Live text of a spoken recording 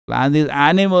And these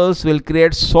animals will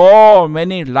create so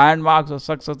many landmarks of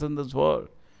success in this world.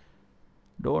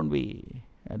 Don't be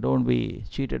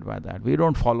cheated by that. We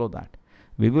don't follow that.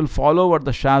 We will follow what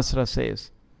the Shastra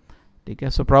says. Okay?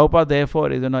 So Prabhupada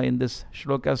therefore is in this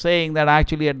shloka saying that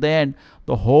actually at the end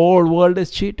the whole world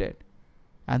is cheated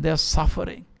and they are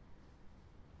suffering.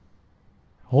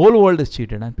 Whole world is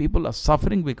cheated and people are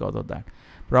suffering because of that.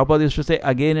 Prabhupada used to say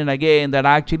again and again that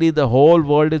actually the whole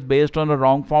world is based on a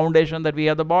wrong foundation, that we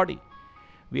are the body.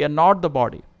 We are not the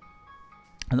body.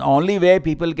 And the only way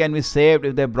people can be saved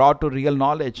if they are brought to real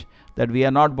knowledge that we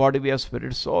are not body, we are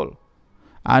spirit, soul.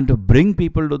 And to bring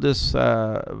people to this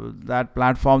that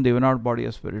platform, they were not body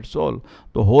or spirit, soul.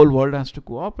 The whole world has to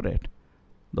cooperate.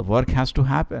 The work has to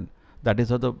happen. That is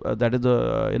the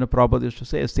Prabhupada used to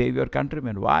say, save your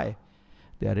countrymen. Why?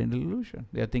 They are in illusion.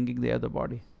 They are thinking they are the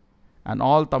body. And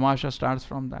all tamasha starts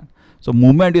from that. So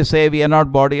moment you say we are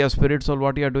not body or spirit, soul,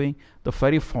 what you are doing? The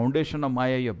very foundation of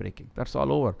Maya you are breaking. That's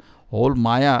all over. Whole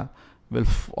Maya will,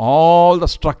 all the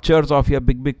structures of your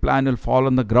big plan will fall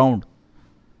on the ground.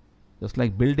 Just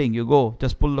like building, you go,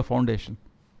 just pull the foundation.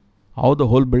 How the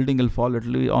whole building will fall? It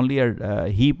will be only a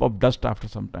heap of dust after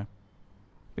some time.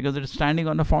 Because it is standing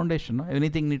on a foundation. No?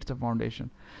 Anything needs a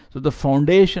foundation. So the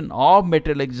foundation of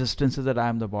material existence is that I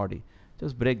am the body.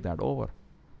 Just break that over.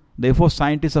 Therefore,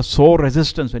 scientists are so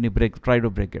resistant when you try to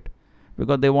break it.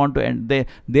 Because they want to end.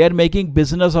 They are making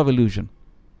business of illusion.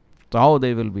 So how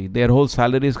they will be? Their whole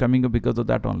salary is coming up because of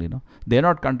that only. No? They are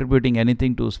not contributing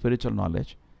anything to spiritual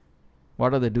knowledge.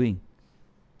 What are they doing?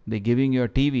 They are giving you a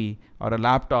TV or a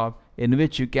laptop in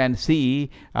which you can see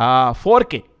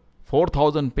 4K,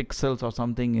 4000 pixels or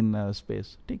something in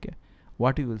space. Okay.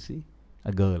 What you will see?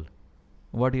 A girl.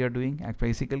 What you are doing?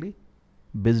 Basically,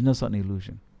 business on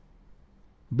illusion.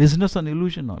 Business on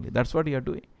illusion only. That's what you are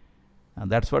doing.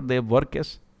 And that's what their work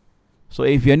is. So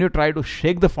if when you try to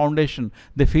shake the foundation,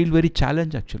 they feel very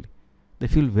challenged actually. They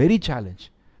feel very challenged.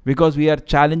 Because we are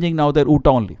challenging now their uta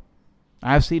only.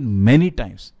 I have seen many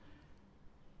times.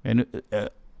 And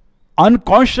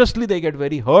unconsciously they get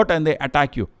very hurt and they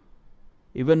attack you.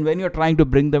 Even when you are trying to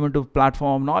bring them into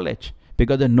platform of knowledge.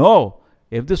 Because they know,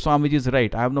 if this Swamiji is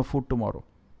right, I have no food tomorrow.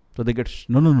 So they get,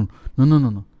 no.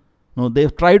 No, they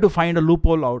try to find a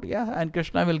loophole out. Yeah, and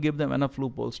Krishna will give them enough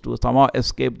loopholes to somehow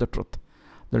escape the truth.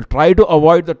 They'll try to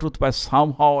avoid the truth by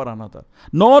somehow or another.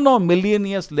 No, million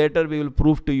years later we will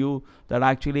prove to you that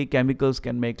actually chemicals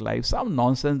can make life. Some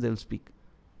nonsense they'll speak.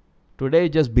 Today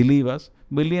just believe us.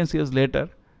 Millions years later,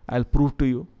 I'll prove to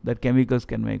you that chemicals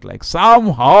can make life.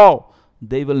 Somehow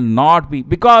they will not be.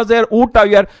 Because they're uta,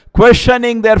 you are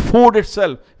questioning their food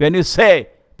itself. When you say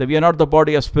that we are not the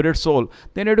body, a spirit, soul,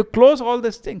 then you have to close all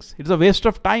these things. It's a waste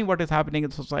of time what is happening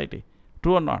in society.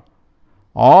 True or not?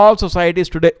 All societies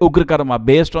today, ugra karma,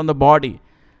 based on the body.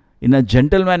 In a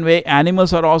gentleman way,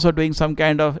 animals are also doing some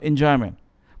kind of enjoyment.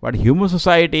 But human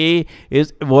society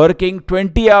is working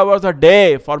 20 hours a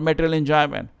day for material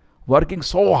enjoyment. Working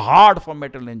so hard for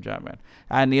material enjoyment.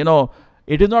 And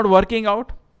it is not working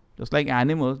out. Just like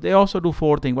animals, they also do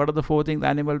 4 things. What are the 4 things the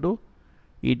animal do?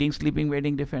 Eating, sleeping,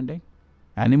 waiting, defending.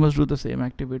 Animals do the same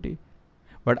activity.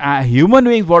 But human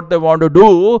beings, what they want to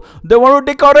do, they want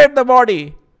to decorate the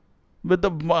body. With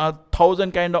the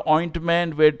 1,000 kind of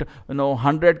ointment, with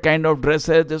 100 kind of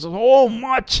dresses. There's so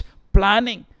much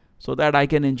planning so that I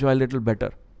can enjoy a little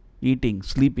better. Eating,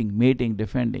 sleeping, mating,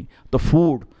 defending. The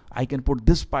food, I can put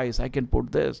this spice, I can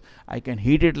put this, I can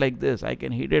heat it like this, I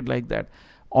can heat it like that.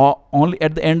 Or only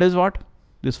at the end is what?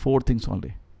 These 4 things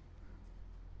only.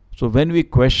 So when we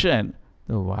question,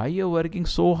 why you're working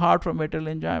so hard for material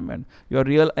enjoyment, your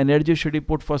real energy should be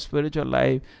put for spiritual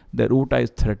life, the uta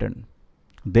is threatened.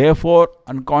 Therefore,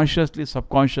 unconsciously,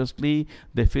 subconsciously,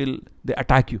 they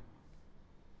attack you.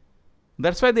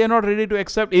 That's why they are not ready to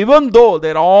accept, even though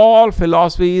they're all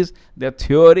philosophies, their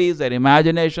theories, their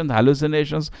imaginations,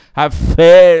 hallucinations have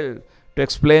failed to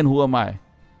explain who am I.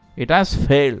 It has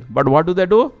failed. But what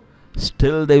do?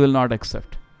 Still they will not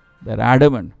accept. They're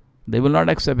adamant. They will not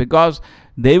accept because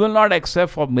they will not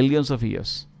accept for millions of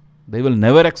years. They will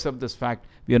never accept this fact.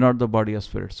 We are not the body or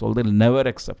spirit. So they'll never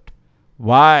accept.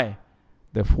 Why?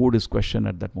 Their food is questioned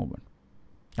at that moment.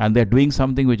 And they're doing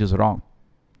something which is wrong.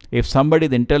 If somebody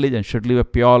is intelligent, should live a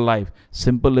pure life,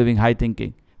 simple living, high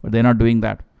thinking. But they're not doing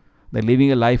that. They're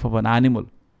living a life of an animal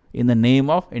in the name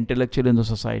of intellectual in the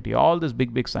society. All these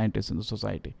big scientists in the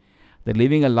society. They're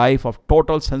living a life of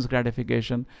total sense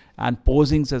gratification and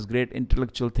posing as great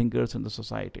intellectual thinkers in the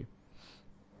society.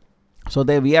 So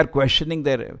we are questioning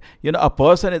their, a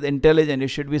person is intelligent, he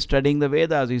should be studying the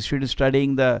Vedas, he should be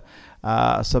studying the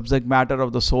subject matter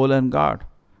of the soul and God.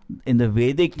 In the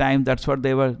Vedic time, that's what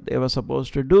they were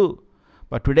supposed to do.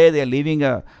 But today they are living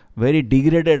a very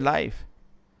degraded life.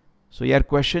 So you are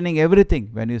questioning everything.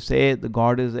 When you say the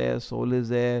God is there, soul is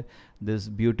there, this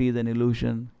beauty is an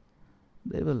illusion,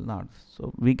 they will not.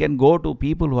 So we can go to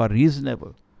people who are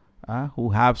reasonable, who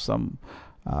have some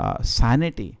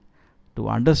sanity, to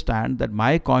understand that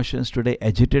my conscience today,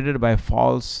 agitated by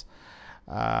false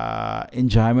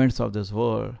enjoyments of this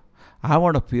world, I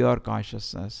want a pure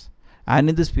consciousness. And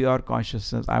in this pure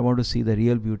consciousness, I want to see the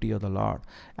real beauty of the Lord,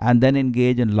 and then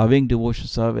engage in loving devotion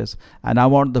service. And I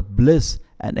want the bliss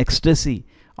and ecstasy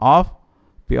of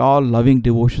pure loving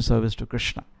devotion service to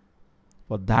Krishna.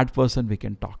 For that person we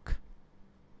can talk.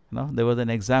 There was an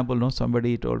example,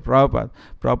 somebody told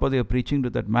Prabhupada, you're preaching to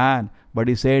that man, but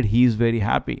he said he is very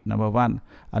happy, number one.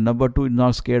 And number two, he's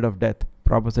not scared of death.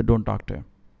 Prabhupada said, don't talk to him.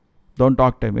 Don't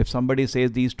talk to him. If somebody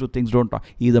says these two things, don't talk.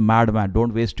 He's a madman.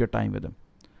 Don't waste your time with him.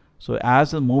 So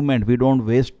as a movement, we don't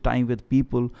waste time with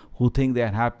people who think they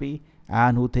are happy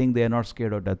and who think they are not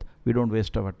scared of death. We don't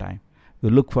waste our time. We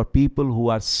look for people who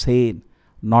are sane,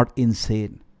 not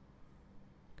insane.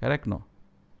 Correct? No.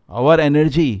 Our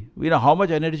energy, we know how much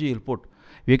energy you'll put.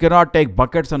 We cannot take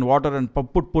buckets and water and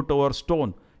put over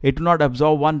stone. It will not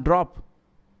absorb one drop.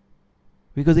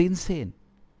 Because it's insane.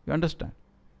 You understand?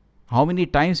 How many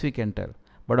times we can tell.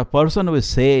 But a person who is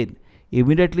sane,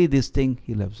 immediately this thing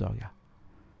he'll absorb. Yeah.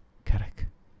 Correct.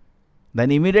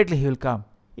 Then immediately he will come.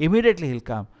 Immediately he'll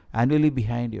come and will be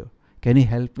behind you. Can you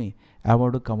help me? I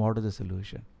want to come out of this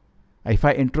illusion. If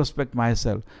I introspect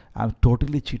myself, I'm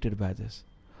totally cheated by this.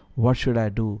 What should I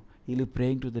do? He'll be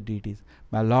praying to the deities.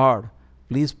 My Lord,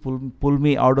 please pull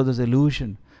me out of this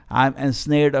illusion. I'm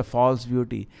ensnared of false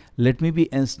beauty. Let me be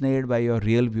ensnared by your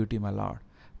real beauty, my Lord.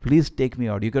 Please take me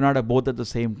out. You cannot have both at the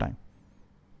same time.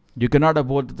 You cannot have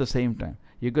both at the same time.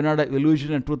 You cannot have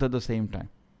illusion and truth at the same time.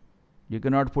 You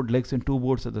cannot put legs in two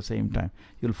boats at the same time.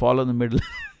 You'll fall in the middle.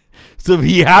 So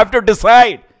we have to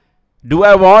decide. Do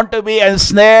I want to be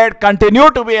ensnared,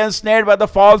 continue to be ensnared by the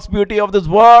false beauty of this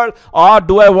world, or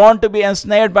do I want to be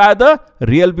ensnared by the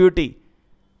real beauty?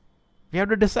 We have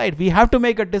to decide. We have to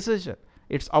make a decision.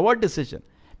 It's our decision.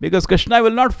 Because Krishna will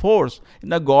not force.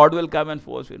 God will come and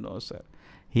force you. No, sir.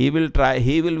 He will try.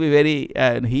 He will be very,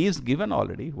 and he is given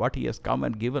already what he has come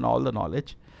and given all the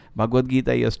knowledge. Bhagavad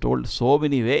Gita, he has told so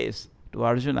many ways to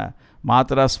Arjuna.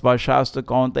 Matra spashastu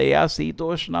kaunteya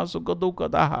sitoshna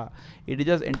sukadukadaha. It is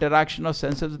just interaction of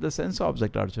senses with the sense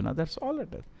object, Arjuna. That's all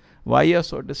it is. Why you are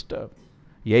so disturbed?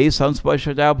 Yahi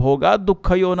sanspashaja bhoga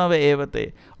dukkhayonava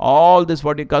evate. All this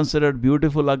what you considered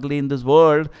beautiful, ugly in this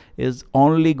world is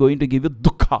only going to give you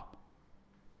dukkha.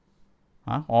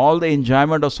 All the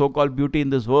enjoyment of so-called beauty in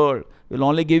this world will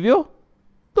only give you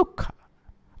dukkha.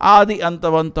 Adi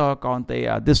antavanta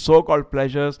kaunteya. These so-called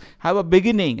pleasures have a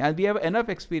beginning, and we have enough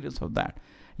experience of that.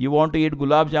 You want to eat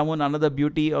gulab jamun, another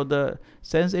beauty of the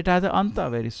sense, it has an anta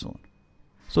very soon.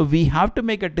 So we have to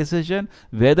make a decision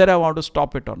whether I want to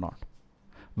stop it or not.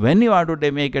 When you want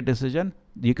to make a decision,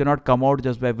 you cannot come out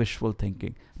just by wishful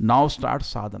thinking. Now start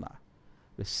sadhana.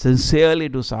 Sincerely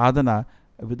do sadhana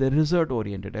with a result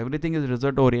oriented. Everything is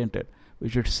result oriented. We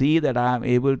should see that I am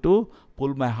able to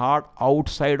pull my heart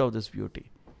outside of this beauty.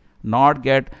 Not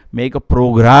make a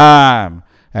program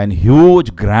and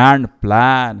huge grand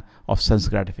plan of sense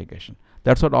gratification.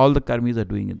 That's what all the karmis are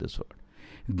doing in this world.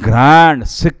 Grand,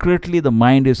 secretly the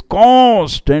mind is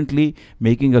constantly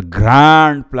making a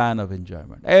grand plan of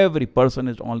enjoyment. Every person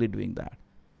is only doing that.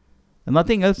 And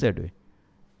nothing else they are doing.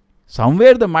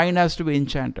 Somewhere the mind has to be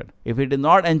enchanted. If it is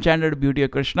not enchanted beauty of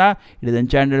Krishna, it is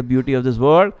enchanted beauty of this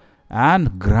world,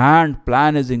 and grand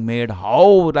plan is being made.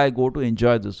 How would I go to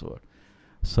enjoy this world?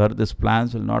 Sir, these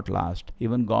plans will not last.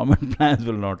 Even government plans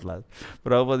will not last.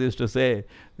 Prabhupada used to say,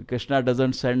 Krishna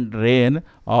doesn't send rain,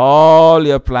 all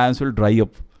your plans will dry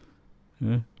up.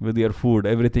 With your food,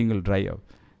 everything will dry up.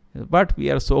 But we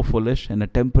are so foolish. In a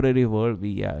temporary world,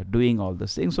 we are doing all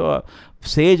these things. So a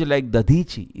sage like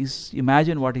Dadichi,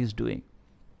 imagine what he is doing.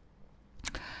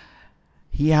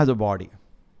 He has a body.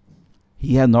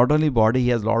 He has not only body, he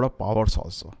has a lot of powers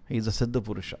also. He is a Siddha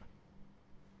Purusha.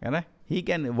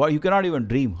 You cannot even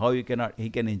dream how he can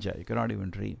enjoy. You cannot even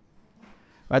dream.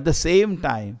 But at the same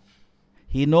time,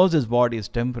 he knows his body is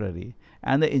temporary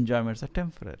and the enjoyments are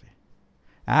temporary.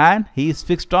 And he is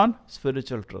fixed on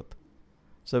spiritual truth.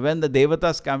 So when the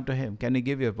devatas come to him, can you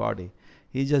give your body?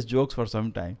 He just jokes for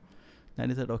some time. Then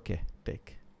he said, okay,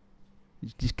 take.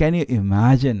 Can you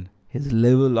imagine his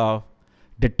level of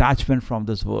detachment from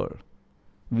this world?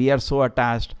 We are so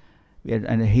attached.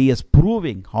 And he is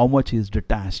proving how much he is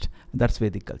detached. That's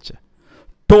Vedic culture.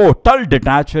 Total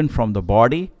detachment from the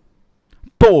body.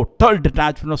 Total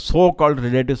detachment of so-called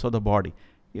relatives of the body.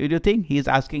 You think he is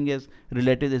asking his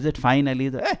relatives, is it fine, Ali?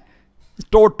 It's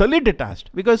totally detached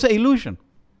because it's an illusion.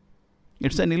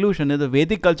 It's an illusion. In the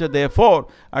Vedic culture, therefore,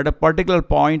 at a particular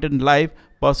point in life,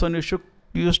 person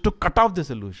used to cut off this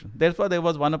illusion. Therefore, there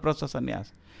was Vanaprastha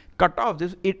sannyas. Cut off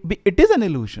this. It is an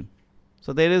illusion.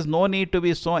 So there is no need to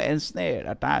be so ensnared,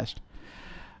 attached.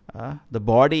 The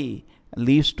body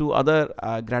leads to other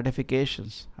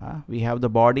gratifications. We have the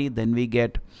body, then we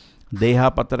get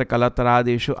Deha Patra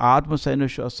Kalataradeshu Atma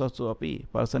Sainushu Asasu Api.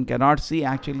 Person cannot see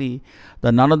actually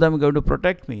that none of them are going to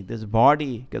protect me. This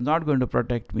body is not going to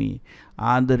protect me.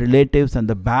 And the relatives and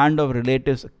the band of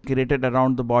relatives created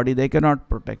around the body, they cannot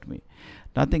protect me.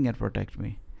 Nothing can protect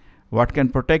me. What can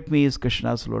protect me is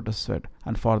Krishna's lotus feet.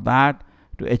 And for that,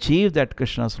 to achieve that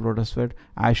Krishna's lotus feet,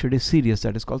 I should be serious.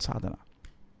 That is called sadhana.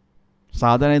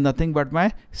 Sadhana is nothing but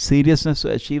my seriousness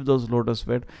to achieve those lotus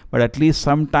feet. But at least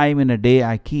some time in a day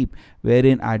I keep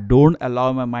wherein I don't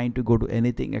allow my mind to go to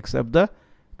anything except the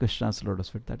Krishna's lotus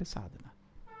feet. That is sadhana.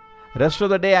 Rest of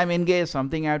the day I am engaged.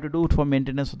 Something I have to do for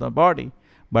maintenance of the body.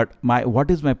 But what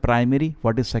is my primary,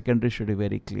 what is secondary should be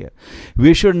very clear.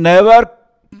 We should never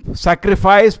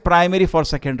sacrifice primary for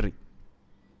secondary.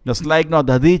 Just like now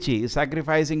Dadichi is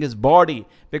sacrificing his body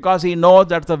because he knows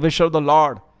that's the wish of the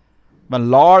Lord. When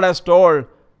Lord has told,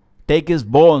 take his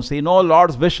bones, he knows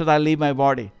Lord's wish that I leave my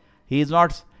body. He is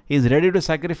ready to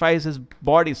sacrifice his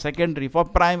body, secondary, for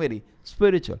primary,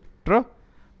 spiritual. True?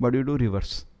 But you do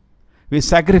reverse. We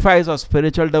sacrifice our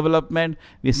spiritual development,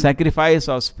 we sacrifice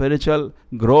our spiritual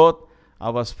growth,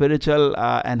 our spiritual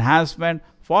enhancement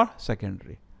for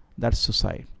secondary. That's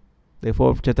suicide.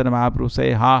 Therefore, Chaitanya Mahaprabhu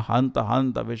say, Ha hanta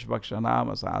hanta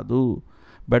vishvakshanama sadhu.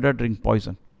 Better drink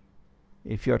poison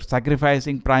if you are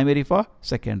sacrificing primary for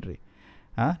secondary.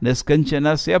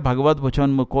 Niskanchanasya bhagavad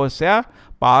vachanmukosya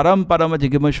param parama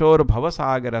jigimashor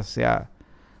bhavasagarasya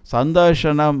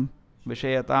sandarshanam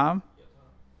vishayatam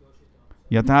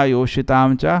yatha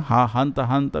yoshitam cha ha hanta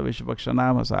hanta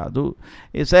vishvakshanama sadhu.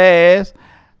 He says,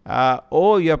 you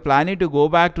are planning to go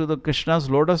back to the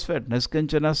Krishna's lotus feet,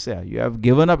 Niskanchanasya. You have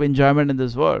given up enjoyment in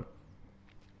this world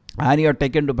and you are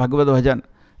taken to Bhagavad Bhajan.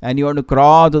 And you want to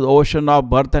cross the ocean of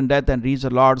birth and death and reach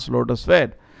the Lord's lotus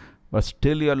feet. But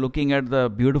still you are looking at the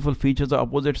beautiful features of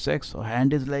opposite sex. So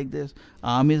hand is like this,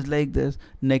 arm is like this,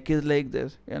 neck is like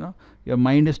this. Your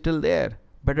mind is still there.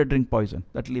 Better drink poison.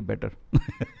 That will be better.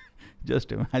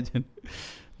 Just imagine.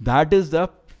 That is the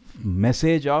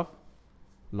message of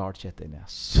Lord Chaitanya.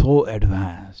 So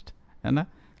advanced.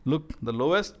 Look, the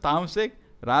lowest, tamasic,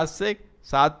 rasic,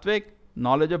 sattvic,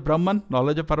 knowledge of Brahman,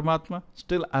 knowledge of Paramatma.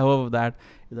 Still above that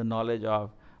is the knowledge of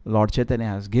Lord Chaitanya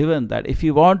has given, that if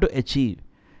you want to achieve.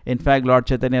 In fact, Lord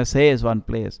Chaitanya says one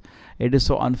place, it is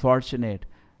so unfortunate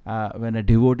when a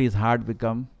devotee's heart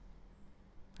becomes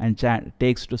and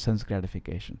takes to sense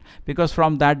gratification. Because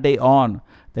from that day on,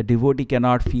 the devotee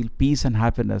cannot feel peace and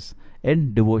happiness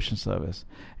in devotion service.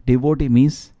 Devotee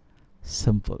means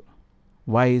simple.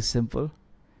 Why is simple?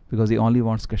 Because he only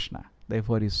wants Krishna.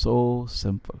 Therefore, he is so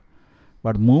simple.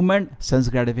 But moment sense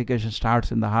gratification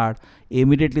starts in the heart,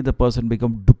 immediately the person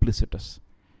becomes duplicitous.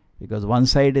 Because one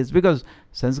side is, because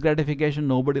sense gratification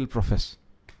nobody will profess.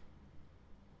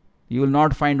 You will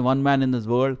not find one man in this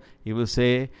world, he will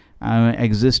say, I am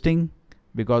existing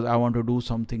because I want to do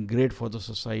something great for the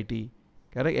society.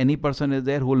 Correct? Any person is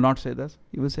there who will not say this,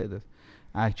 he will say this.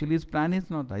 Actually his plan is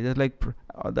not that. Just like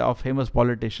the famous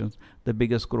politicians, the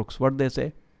biggest crooks, what they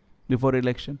say before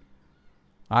election?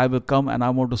 I will come and I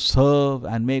want to serve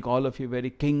and make all of you very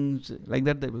kings. Like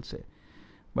that they will say.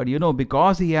 But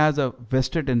because he has a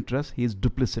vested interest, he is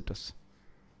duplicitous.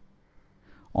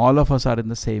 All of us are in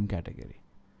the same category.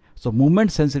 So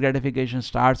moment sense gratification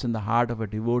starts in the heart of a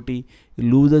devotee, he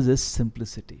loses his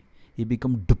simplicity. He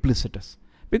becomes duplicitous.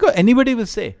 Because anybody will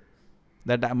say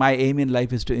that my aim in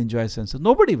life is to enjoy senses.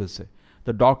 Nobody will say.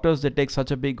 The doctors, they take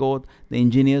such a big oath. The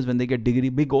engineers, when they get degree,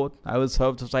 big oath. I will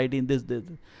serve society in this.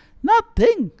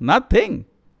 Nothing.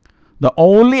 The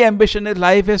only ambition in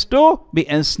life is to be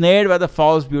ensnared by the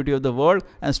false beauty of the world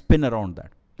and spin around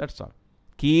that. That's all.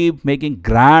 Keep making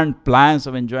grand plans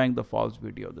of enjoying the false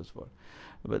beauty of this world.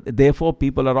 But therefore,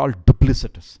 people are all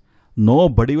duplicitous.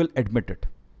 Nobody will admit it.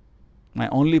 My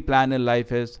only plan in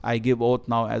life is, I give oath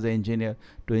now as an engineer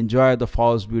to enjoy the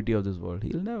false beauty of this world.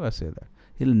 He'll never say that.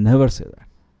 He'll never say that.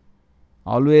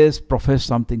 Always profess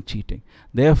something cheating.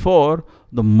 Therefore,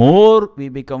 the more we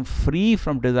become free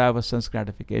from desire for sense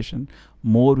gratification,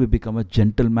 more we become a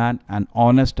gentleman and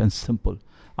honest and simple.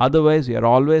 Otherwise, we are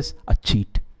always a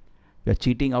cheat. We are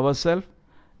cheating ourselves.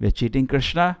 We are cheating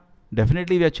Krishna.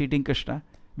 Definitely we are cheating Krishna.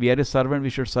 We are his servant. We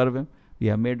should serve him. We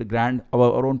have made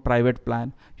our own private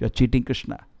plan. You are cheating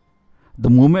Krishna. The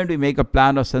moment we make a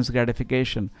plan of sense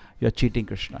gratification, you are cheating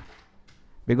Krishna.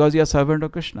 Because you are servant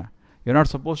of Krishna. You are not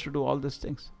supposed to do all these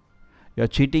things. You are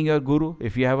cheating your guru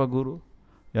if you have a guru.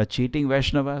 You are cheating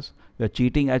Vaishnavas. You are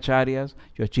cheating Acharyas.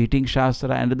 You are cheating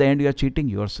Shastra. And at the end, you are cheating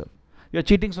yourself. You are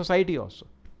cheating society also.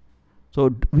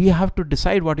 So we have to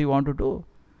decide what we want to do.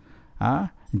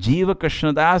 Jiva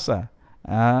Krishna Dasa.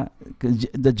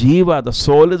 The Jiva, the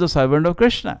soul, is a servant of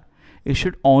Krishna. He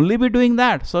should only be doing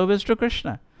that, service to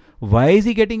Krishna. Why is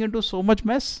he getting into so much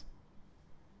mess?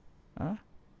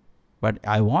 But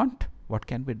I want. What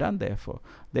can be done therefore?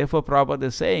 Therefore Prabhupada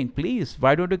is saying, please,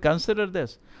 why don't you consider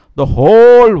this? The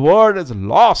whole world is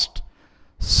lost,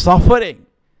 suffering.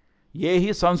 Yehi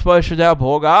samsparshaja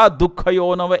bhoga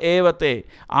dukkhayonava evate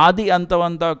adi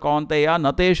antavanta kaunteya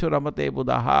nateshu ramate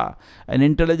buddhaha. An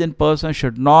intelligent person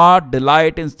should not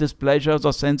delight in these pleasures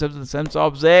or sense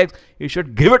objects. He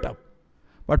should give it up.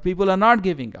 But people are not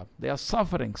giving up. They are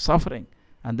suffering,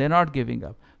 and they are not giving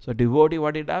up. So devotee,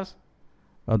 what he does?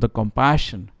 The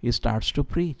compassion, he starts to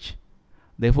preach.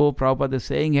 Therefore, Prabhupada is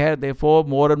saying here, therefore,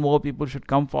 more and more people should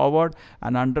come forward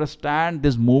and understand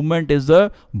this movement is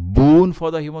a boon for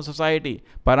the human society.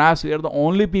 Perhaps we are the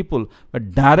only people,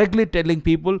 but directly telling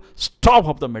people, stop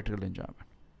of the material enjoyment.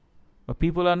 But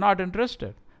people are not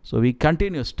interested. So we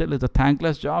continue, still it's a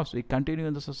thankless job, so we continue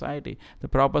in the society. The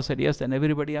Prabhupada said, yes, then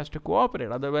everybody has to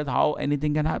cooperate. Otherwise, how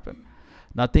anything can happen?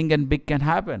 Nothing big can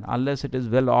happen unless it is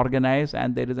well organized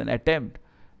and there is an attempt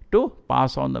to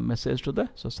pass on the message to the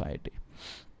society.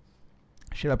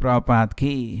 Srila Prabhupada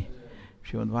ki,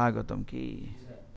 Srimad Bhagavatam ki.